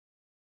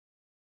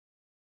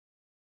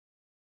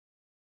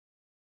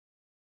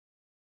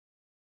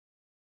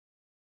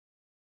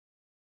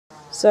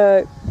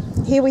So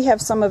here we have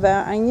some of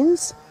our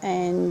onions,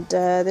 and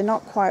they're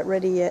not quite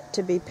ready yet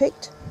to be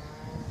picked.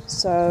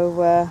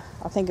 So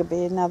I think it'll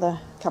be another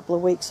couple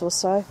of weeks or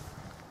so,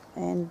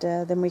 and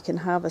then we can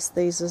harvest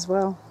these as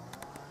well.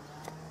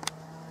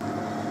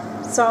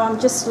 So I'm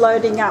just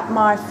loading up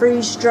my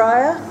freeze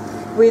dryer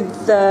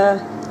with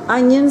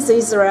onions.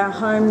 These are our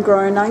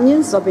homegrown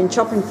onions. I've been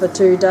chopping for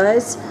 2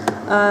 days.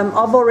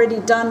 I've already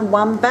done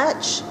one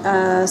batch,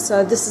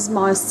 so this is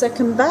my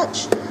second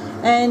batch.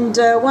 And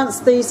once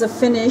these are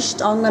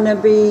finished, I'm going to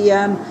be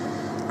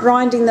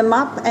grinding them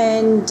up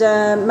and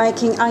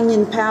making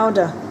onion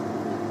powder.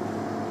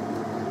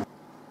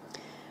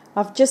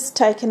 I've just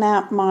taken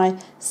out my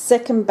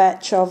second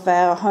batch of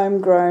our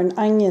homegrown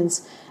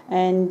onions,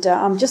 and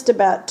I'm just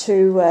about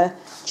to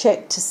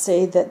check to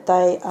see that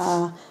they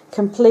are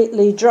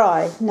completely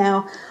dry.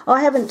 Now,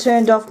 I haven't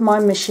turned off my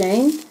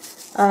machine.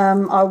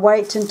 I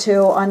wait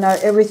until I know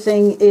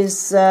everything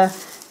is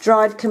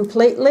dried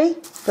completely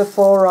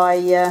before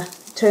I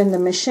turn the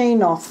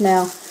machine off.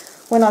 Now,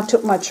 when I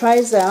took my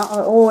trays out,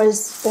 I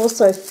always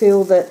also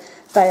feel that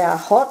they are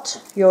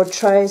hot. Your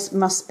trays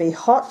must be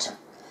hot.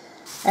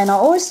 And I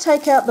always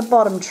take out the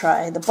bottom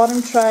tray. The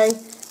bottom tray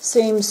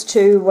seems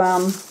to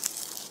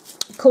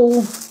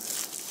cool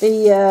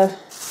the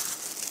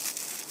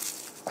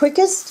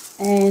quickest,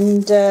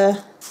 and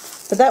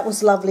but that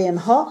was lovely and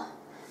hot.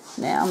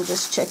 Now I'm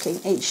just checking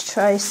each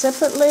tray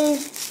separately.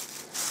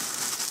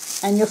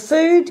 And your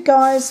food,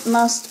 guys,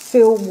 must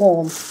feel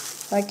warm.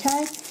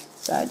 Okay,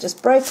 so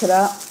just break it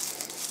up.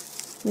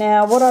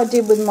 Now, what I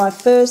did with my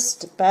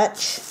first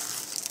batch,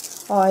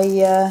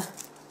 I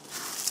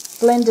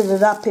blended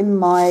it up in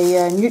my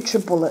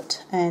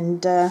NutriBullet,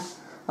 and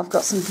I've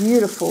got some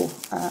beautiful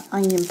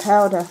onion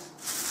powder.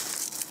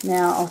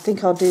 Now I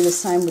think I'll do the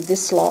same with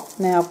this lot.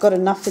 Now I've got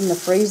enough in the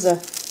freezer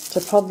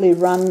to probably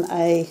run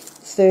a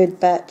third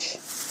batch,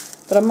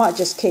 but I might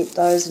just keep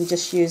those and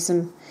just use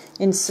them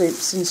in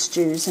soups and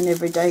stews and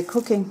everyday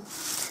cooking.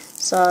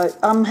 So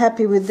I'm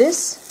happy with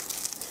this,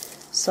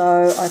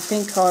 so I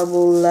think I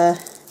will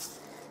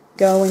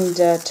go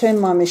and turn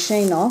my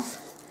machine off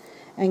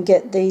and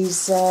get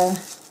these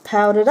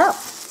powdered up.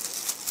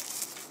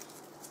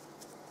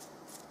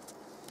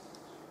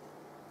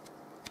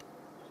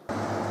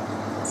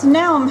 So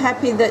now I'm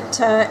happy that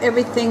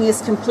everything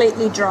is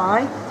completely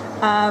dry.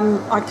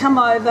 I come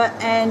over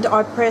and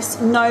I press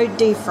no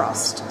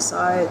defrost.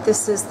 So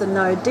this is the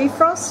no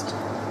defrost.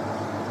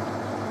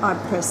 I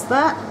press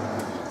that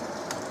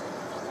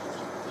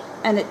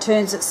and it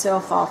turns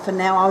itself off, and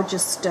now I'll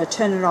just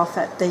turn it off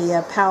at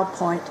the power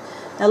point.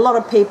 Now, a lot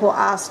of people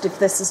asked if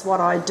this is what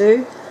I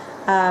do.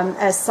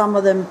 As some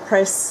of them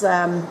press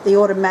the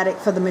automatic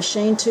for the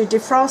machine to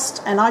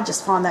defrost, and I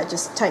just find that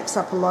just takes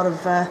up a lot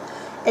of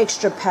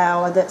extra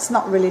power that's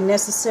not really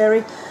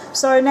necessary.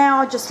 So now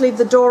I just leave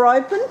the door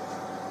open,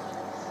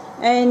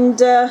 and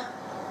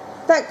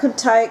that could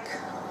take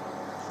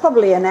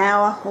probably an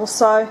hour or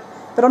so,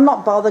 but I'm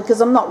not bothered because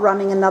I'm not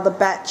running another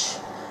batch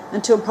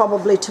until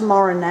probably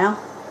tomorrow now.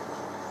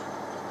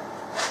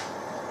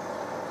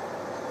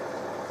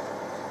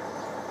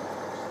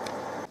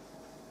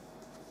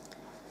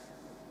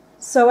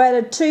 So out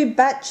of 2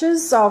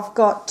 batches, I've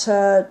got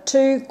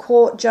 2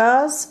 quart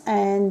jars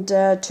and 2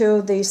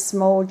 of these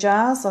small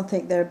jars. I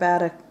think they're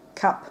about a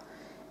cup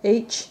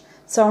each.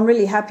 So I'm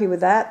really happy with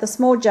that. The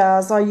small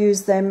jars, I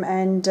use them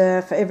and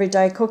for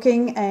everyday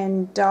cooking,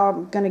 and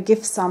I'm going to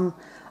gift some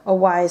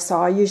away, so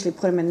I usually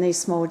put them in these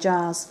small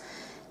jars.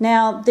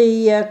 Now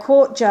the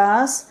quart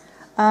jars,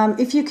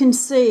 if you can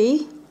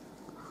see,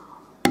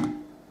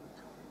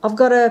 I've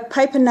got a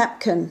paper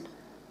napkin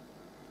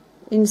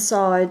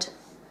inside.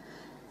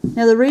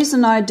 Now the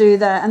reason I do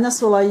that, and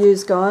that's all I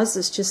use, guys,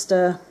 it's just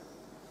a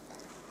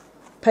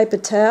paper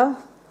towel,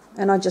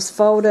 and I just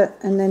fold it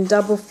and then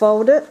double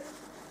fold it.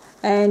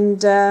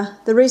 And the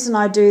reason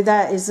I do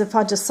that is if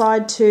I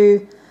decide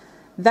to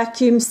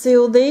vacuum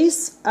seal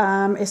these,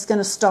 it's going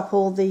to stop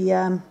all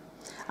the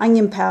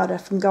onion powder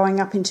from going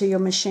up into your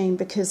machine,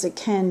 because it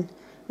can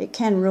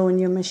ruin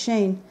your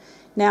machine.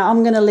 Now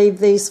I'm going to leave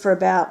these for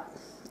about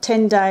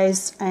 10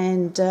 days,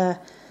 and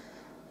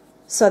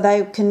so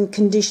they can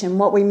condition.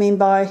 What we mean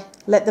by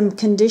let them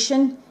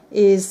condition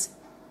is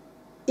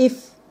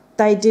if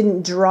they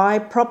didn't dry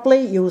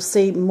properly, you'll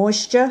see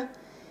moisture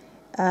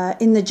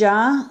in the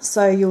jar,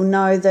 so you'll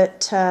know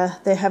that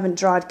they haven't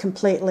dried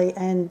completely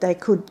and they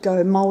could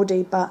go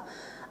mouldy. But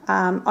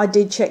I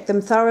did check them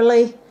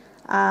thoroughly.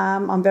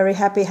 I'm very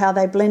happy how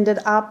they blended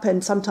up,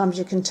 and sometimes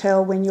you can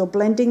tell when you're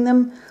blending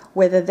them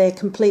whether they're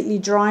completely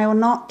dry or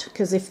not,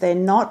 because if they're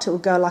not, it will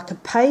go like a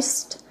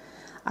paste.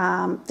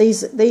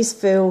 These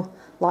feel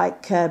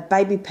like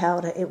baby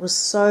powder. It was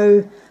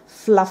so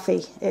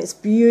fluffy. It's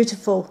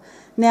beautiful.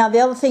 Now the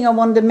other thing I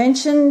wanted to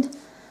mention,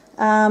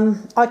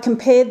 I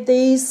compared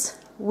these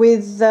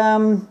with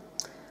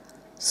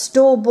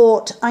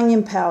store-bought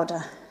onion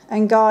powder,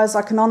 and guys,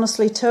 I can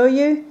honestly tell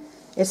you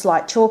it's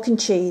like chalk and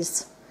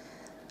cheese.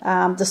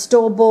 The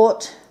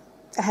store-bought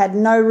had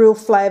no real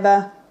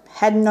flavour,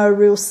 had no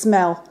real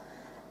smell.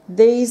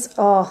 These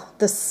are,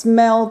 the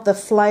smell, the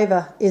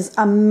flavour is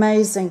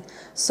amazing.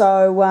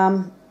 So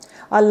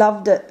I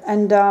loved it,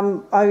 and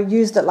I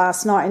used it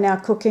last night in our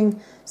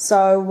cooking.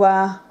 So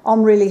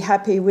I'm really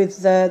happy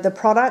with the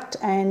product,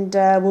 and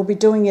we'll be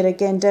doing it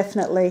again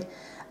definitely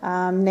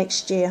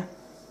next year.